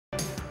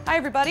Hi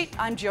everybody,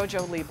 I'm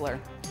JoJo Liebler.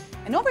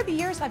 And over the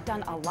years I've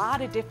done a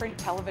lot of different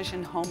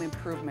television home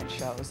improvement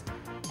shows.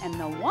 And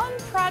the one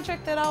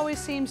project that always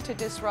seems to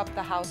disrupt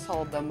the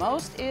household the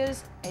most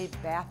is a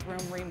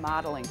bathroom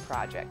remodeling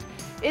project.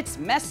 It's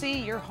messy,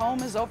 your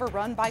home is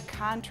overrun by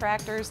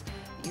contractors,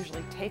 it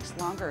usually takes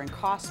longer and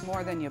costs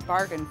more than you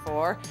bargained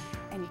for,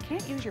 and you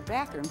can't use your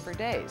bathroom for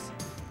days.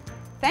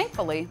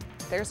 Thankfully,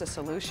 there's a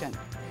solution.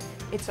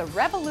 It's a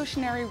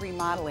revolutionary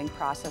remodeling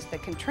process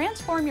that can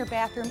transform your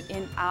bathroom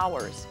in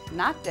hours,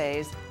 not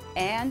days,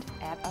 and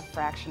at a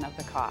fraction of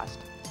the cost.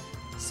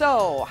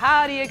 So,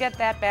 how do you get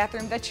that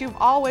bathroom that you've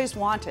always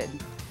wanted?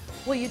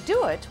 Well, you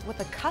do it with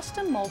a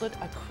custom molded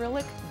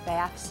acrylic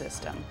bath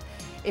system.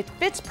 It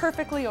fits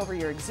perfectly over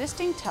your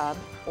existing tub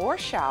or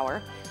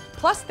shower,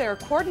 plus there are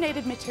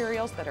coordinated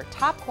materials that are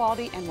top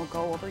quality and will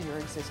go over your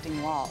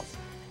existing walls.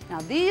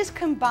 Now, these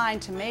combine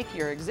to make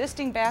your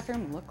existing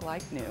bathroom look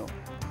like new.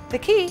 The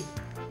key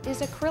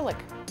is acrylic.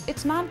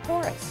 It's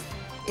non-porous.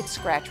 It's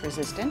scratch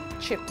resistant,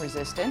 chip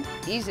resistant,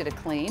 easy to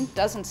clean,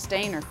 doesn't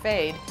stain or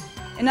fade.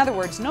 In other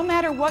words, no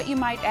matter what you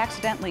might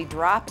accidentally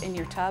drop in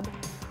your tub,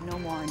 no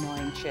more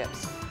annoying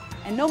chips.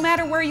 And no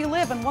matter where you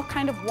live and what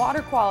kind of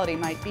water quality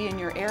might be in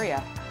your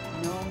area,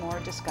 no more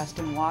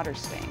disgusting water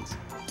stains.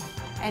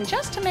 And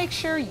just to make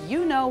sure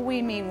you know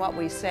we mean what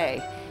we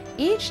say,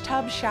 each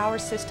tub shower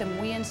system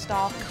we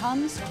install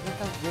comes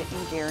with a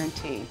written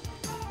guarantee.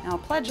 Now, a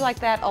pledge like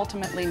that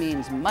ultimately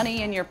means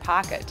money in your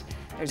pocket.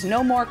 There's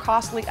no more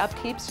costly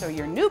upkeep, so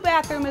your new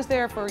bathroom is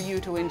there for you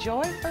to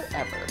enjoy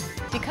forever.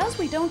 Because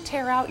we don't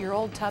tear out your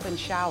old tub and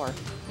shower,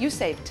 you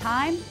save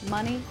time,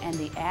 money, and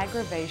the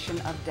aggravation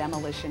of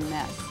demolition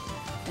mess.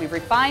 We've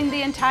refined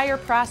the entire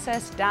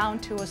process down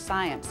to a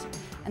science,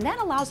 and that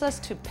allows us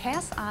to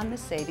pass on the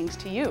savings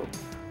to you.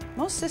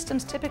 Most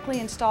systems typically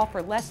install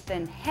for less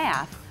than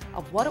half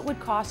of what it would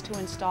cost to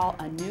install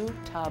a new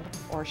tub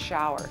or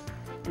shower.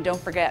 And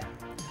don't forget,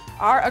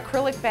 our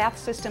acrylic bath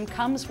system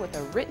comes with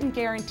a written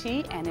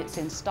guarantee and it's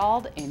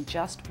installed in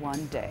just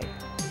one day.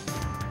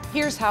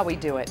 Here's how we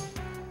do it.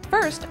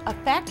 First, a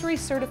factory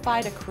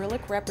certified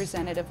acrylic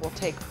representative will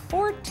take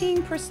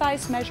 14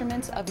 precise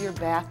measurements of your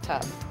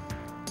bathtub.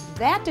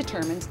 That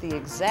determines the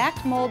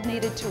exact mold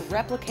needed to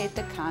replicate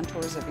the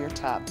contours of your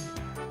tub.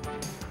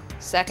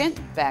 Second,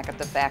 back at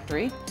the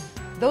factory,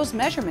 those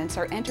measurements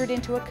are entered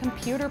into a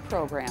computer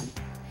program.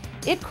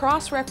 It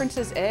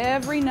cross-references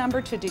every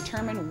number to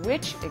determine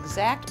which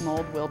exact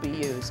mold will be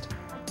used.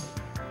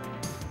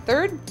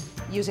 Third,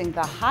 using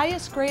the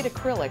highest grade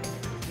acrylic,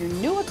 your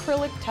new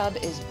acrylic tub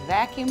is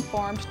vacuum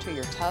formed to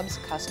your tub's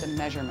custom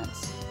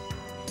measurements.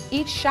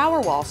 Each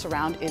shower wall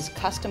surround is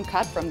custom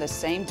cut from the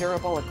same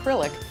durable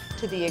acrylic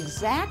to the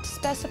exact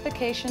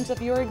specifications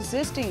of your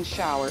existing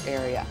shower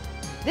area.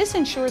 This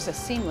ensures a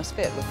seamless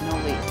fit with no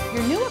leak.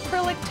 Your new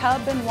acrylic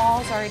tub and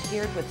walls are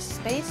adhered with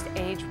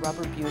spaced-age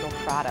rubber butyl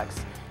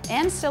products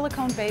and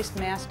silicone-based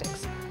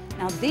mastics.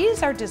 Now,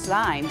 these are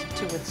designed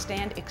to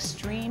withstand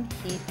extreme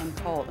heat and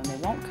cold, and they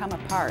won't come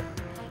apart.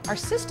 Our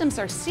systems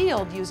are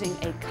sealed using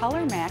a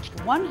color-matched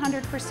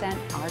 100%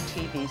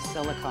 RTV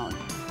silicone.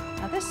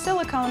 Now, this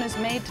silicone is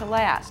made to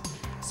last,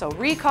 so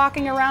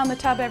re-caulking around the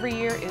tub every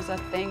year is a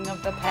thing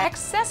of the past.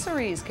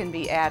 Accessories can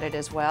be added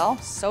as well.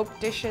 Soap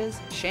dishes,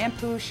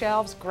 shampoo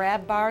shelves,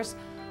 grab bars.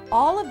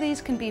 All of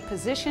these can be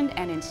positioned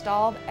and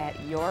installed at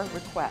your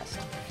request.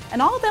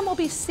 And all of them will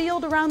be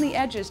sealed around the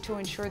edges to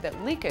ensure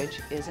that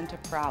leakage isn't a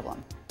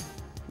problem.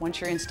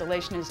 Once your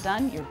installation is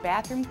done, your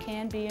bathroom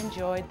can be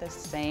enjoyed the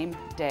same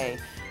day.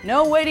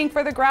 No waiting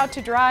for the grout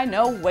to dry,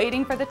 no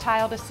waiting for the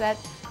tile to set.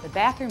 The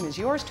bathroom is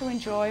yours to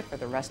enjoy for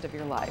the rest of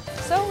your life.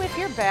 So if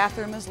your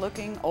bathroom is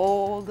looking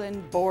old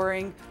and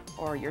boring,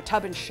 or your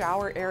tub and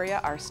shower area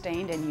are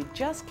stained and you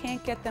just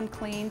can't get them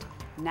cleaned,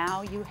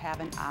 now you have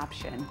an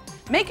option.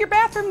 Make your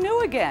bathroom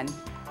new again.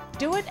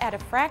 Do it at a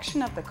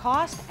fraction of the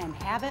cost and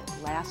have it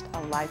last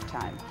a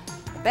lifetime.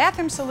 The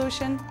bathroom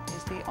solution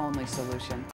is the only solution.